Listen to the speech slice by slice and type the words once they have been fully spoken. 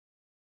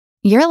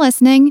You're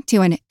listening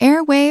to an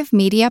Airwave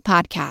Media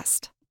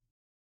Podcast.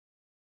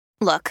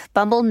 Look,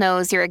 Bumble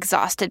knows you're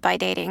exhausted by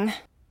dating.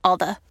 All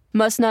the,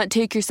 must not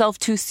take yourself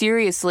too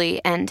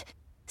seriously, and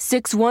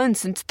 6'1"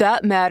 since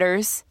that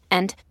matters,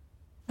 and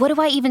what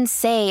do I even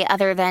say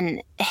other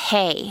than,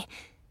 hey?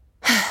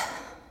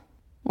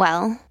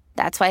 Well,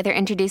 that's why they're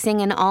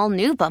introducing an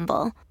all-new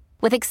Bumble,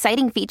 with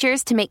exciting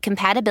features to make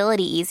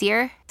compatibility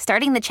easier,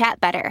 starting the chat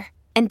better,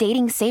 and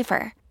dating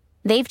safer.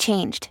 They've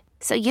changed,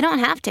 so you don't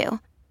have to.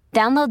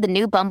 Download the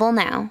new Bumble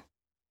now.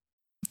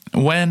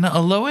 When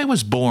Olowe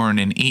was born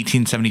in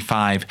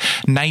 1875,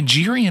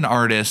 Nigerian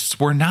artists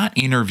were not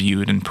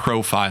interviewed and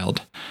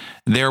profiled.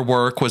 Their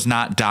work was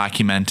not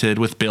documented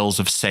with bills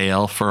of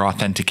sale for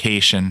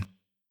authentication.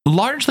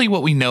 Largely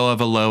what we know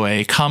of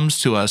Olowe comes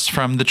to us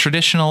from the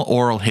traditional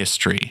oral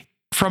history,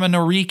 from an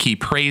Oriki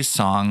praise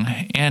song,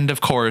 and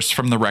of course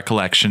from the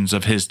recollections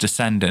of his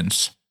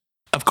descendants.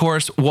 Of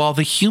course, while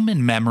the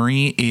human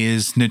memory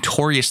is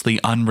notoriously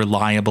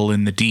unreliable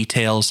in the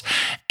details,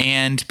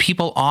 and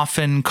people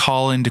often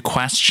call into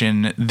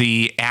question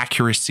the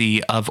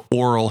accuracy of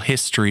oral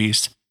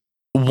histories,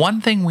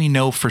 one thing we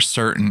know for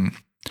certain,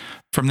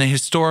 from the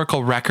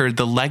historical record,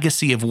 the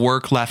legacy of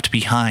work left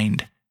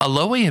behind,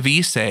 Olowe of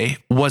Ise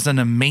was an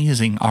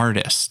amazing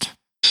artist.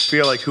 I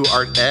feel like who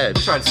art ed?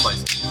 Try to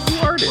spice it.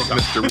 Who art ed?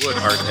 Mr. Wood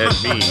art ed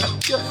me.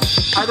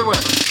 Either way,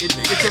 it's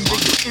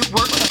ambiguous. It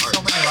works on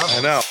so many levels.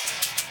 I know.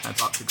 That's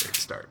off to a great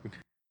start.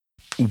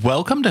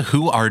 Welcome to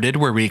Who Arted,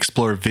 where we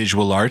explore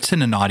visual arts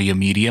in an audio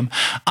medium.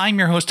 I'm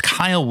your host,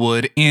 Kyle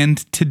Wood, and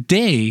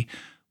today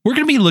we're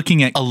going to be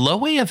looking at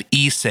Olowe of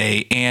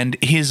Ise and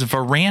his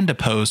veranda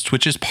post,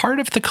 which is part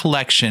of the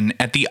collection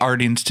at the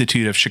Art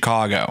Institute of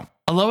Chicago.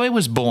 Olowe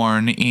was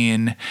born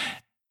in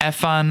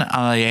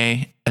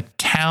Olowe, a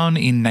town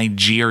in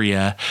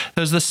Nigeria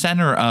that was the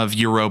center of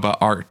Yoruba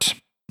art.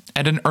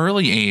 At an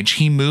early age,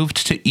 he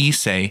moved to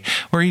Ise,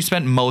 where he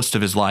spent most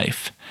of his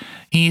life.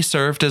 He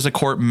served as a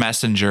court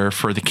messenger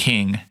for the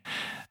king.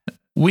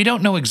 We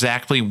don't know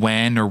exactly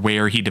when or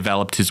where he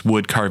developed his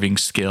wood carving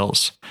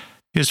skills.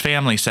 His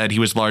family said he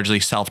was largely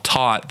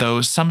self-taught,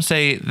 though some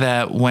say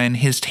that when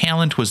his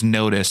talent was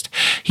noticed,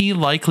 he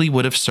likely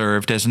would have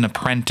served as an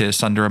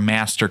apprentice under a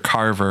master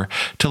carver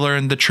to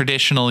learn the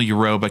traditional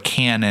Yoruba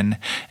canon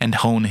and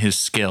hone his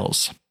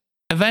skills.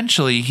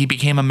 Eventually, he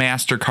became a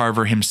master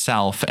carver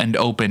himself and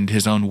opened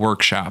his own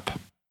workshop.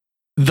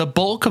 The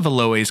bulk of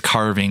Olowe's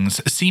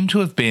carvings seem to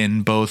have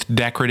been both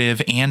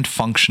decorative and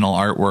functional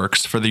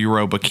artworks for the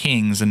Yoruba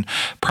kings and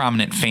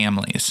prominent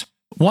families.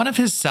 One of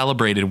his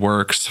celebrated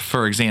works,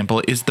 for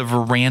example, is the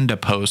veranda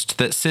post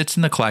that sits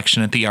in the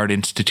collection at the Art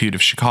Institute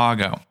of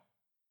Chicago.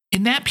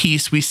 In that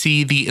piece, we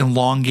see the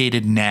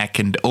elongated neck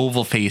and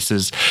oval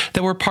faces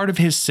that were part of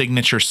his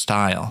signature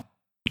style.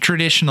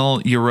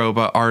 Traditional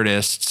Yoruba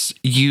artists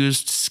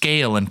used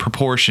scale and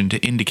proportion to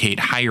indicate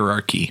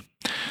hierarchy.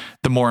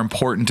 The more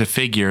important a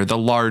figure, the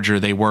larger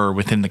they were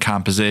within the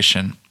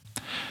composition.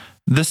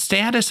 The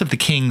status of the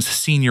king's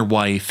senior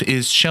wife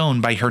is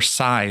shown by her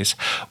size,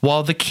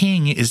 while the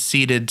king is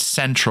seated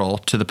central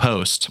to the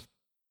post.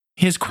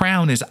 His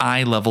crown is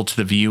eye level to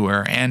the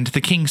viewer, and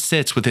the king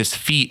sits with his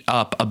feet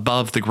up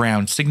above the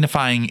ground,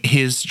 signifying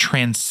his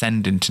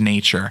transcendent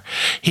nature.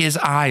 His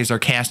eyes are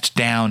cast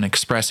down,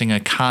 expressing a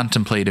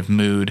contemplative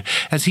mood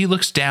as he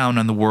looks down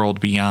on the world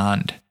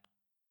beyond.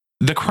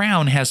 The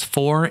crown has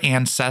 4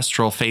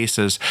 ancestral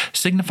faces,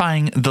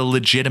 signifying the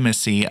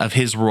legitimacy of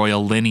his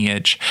royal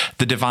lineage,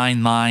 the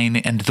divine line,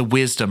 and the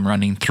wisdom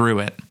running through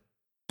it.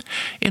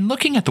 In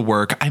looking at the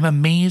work, I'm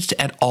amazed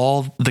at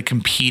all the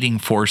competing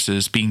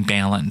forces being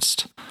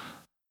balanced.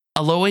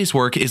 Olowe's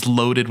work is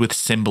loaded with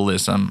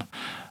symbolism,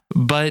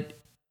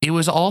 but it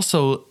was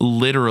also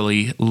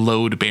literally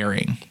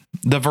load-bearing.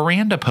 The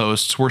veranda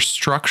posts were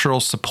structural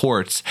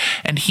supports,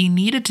 and he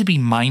needed to be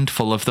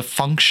mindful of the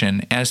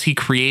function as he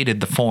created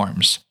the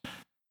forms.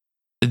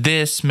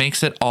 This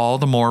makes it all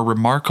the more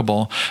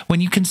remarkable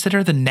when you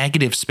consider the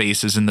negative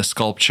spaces in the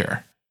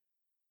sculpture.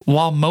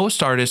 While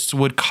most artists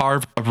would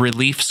carve a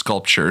relief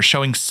sculpture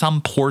showing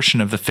some portion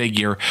of the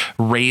figure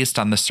raised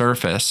on the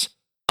surface,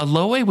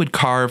 Olowe would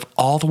carve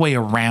all the way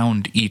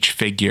around each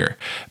figure,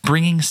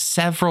 bringing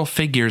several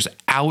figures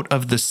out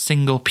of the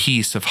single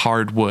piece of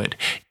hard wood,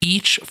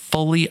 each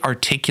fully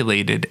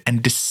articulated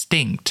and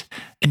distinct,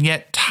 and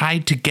yet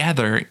tied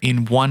together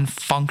in one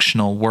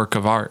functional work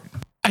of art.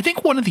 I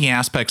think one of the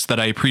aspects that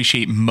I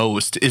appreciate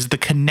most is the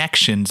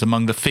connections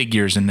among the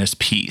figures in this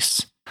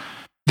piece.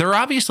 They're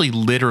obviously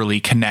literally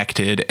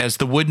connected, as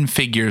the wooden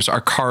figures are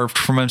carved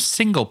from a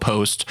single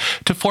post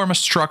to form a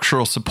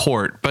structural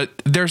support,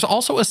 but there's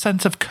also a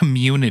sense of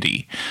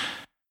community.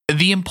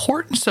 The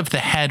importance of the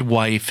head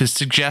wife is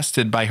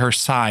suggested by her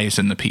size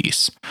in the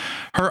piece.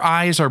 Her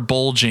eyes are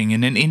bulging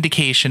in an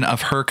indication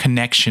of her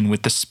connection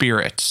with the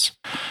spirits.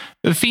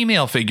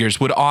 Female figures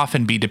would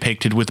often be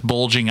depicted with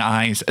bulging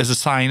eyes as a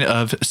sign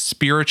of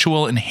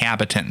spiritual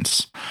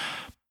inhabitants.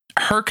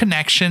 Her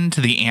connection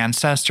to the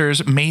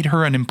ancestors made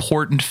her an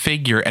important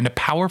figure and a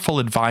powerful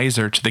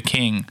advisor to the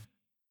king.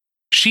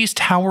 She's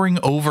towering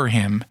over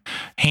him,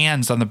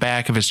 hands on the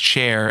back of his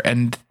chair,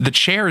 and the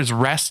chair is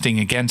resting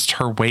against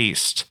her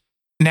waist.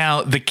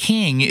 Now, the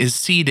king is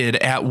seated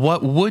at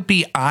what would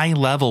be eye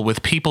level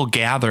with people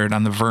gathered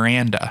on the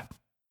veranda.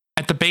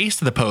 At the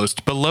base of the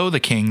post, below the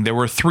king, there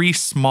were 3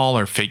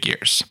 smaller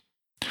figures.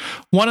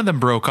 One of them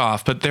broke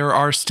off, but there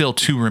are still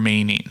 2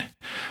 remaining.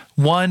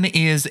 One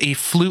is a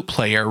flute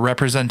player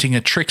representing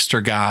a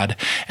trickster god,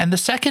 and the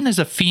second is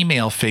a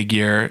female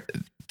figure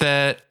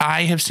that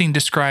I have seen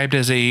described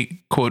as a,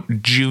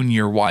 quote,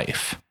 junior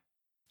wife.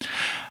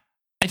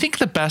 I think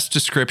the best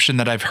description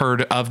that I've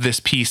heard of this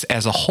piece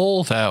as a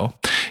whole, though,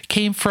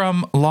 came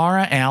from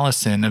Laura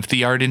Allison of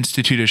the Art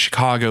Institute of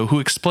Chicago, who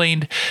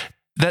explained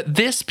that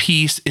this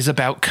piece is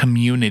about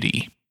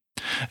community.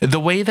 The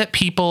way that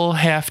people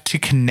have to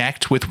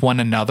connect with one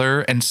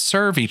another and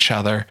serve each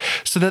other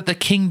so that the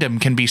kingdom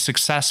can be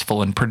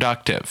successful and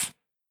productive.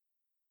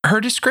 Her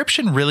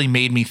description really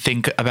made me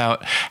think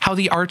about how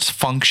the arts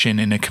function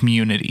in a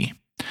community.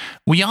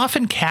 We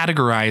often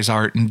categorize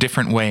art in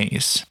different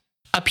ways.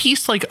 A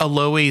piece like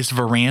Olowe's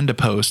veranda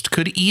post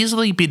could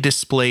easily be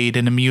displayed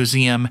in a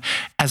museum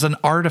as an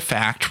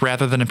artifact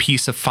rather than a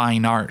piece of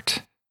fine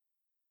art.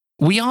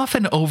 We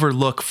often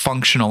overlook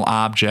functional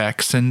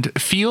objects, and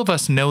few of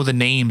us know the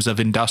names of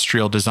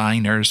industrial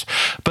designers,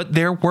 but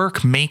their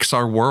work makes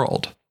our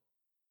world.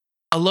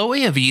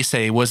 Olowe of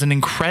Ise was an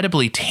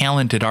incredibly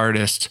talented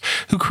artist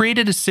who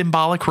created a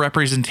symbolic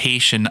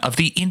representation of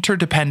the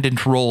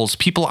interdependent roles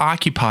people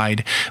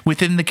occupied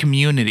within the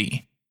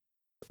community.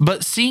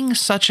 But seeing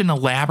such an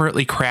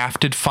elaborately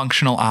crafted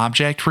functional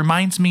object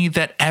reminds me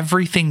that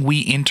everything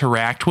we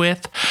interact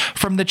with,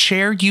 from the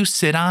chair you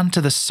sit on to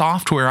the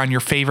software on your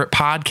favorite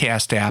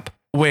podcast app,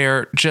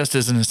 where, just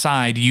as an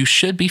aside, you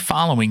should be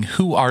following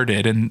Who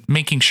Arted and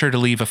making sure to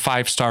leave a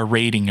 5-star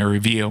rating or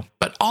review.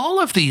 But all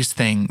of these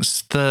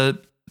things,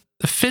 the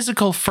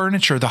physical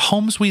furniture, the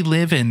homes we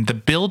live in, the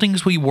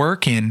buildings we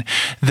work in,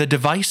 the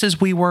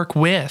devices we work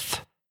with,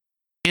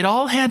 it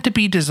all had to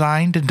be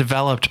designed and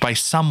developed by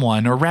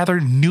someone, or rather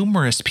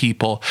numerous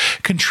people,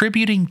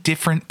 contributing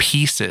different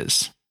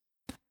pieces.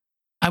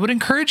 I would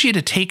encourage you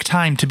to take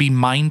time to be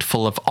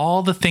mindful of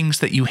all the things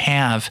that you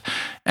have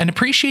and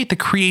appreciate the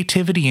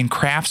creativity and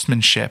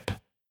craftsmanship,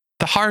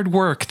 the hard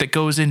work that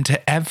goes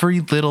into every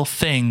little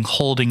thing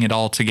holding it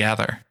all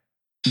together.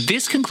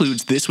 This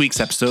concludes this week's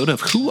episode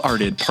of Who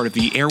Arted, part of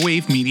the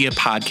Airwave Media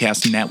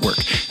Podcast Network.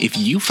 If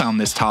you found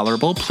this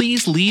tolerable,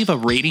 please leave a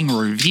rating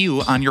or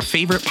review on your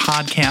favorite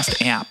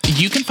podcast app.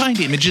 You can find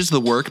images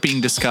of the work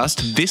being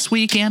discussed this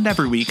week and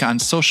every week on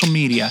social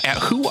media at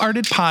Who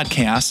Arted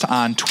Podcast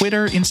on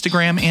Twitter,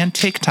 Instagram, and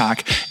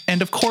TikTok,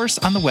 and of course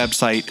on the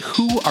website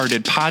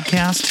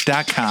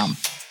whoartedpodcast.com.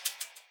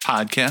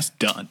 Podcast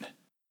done.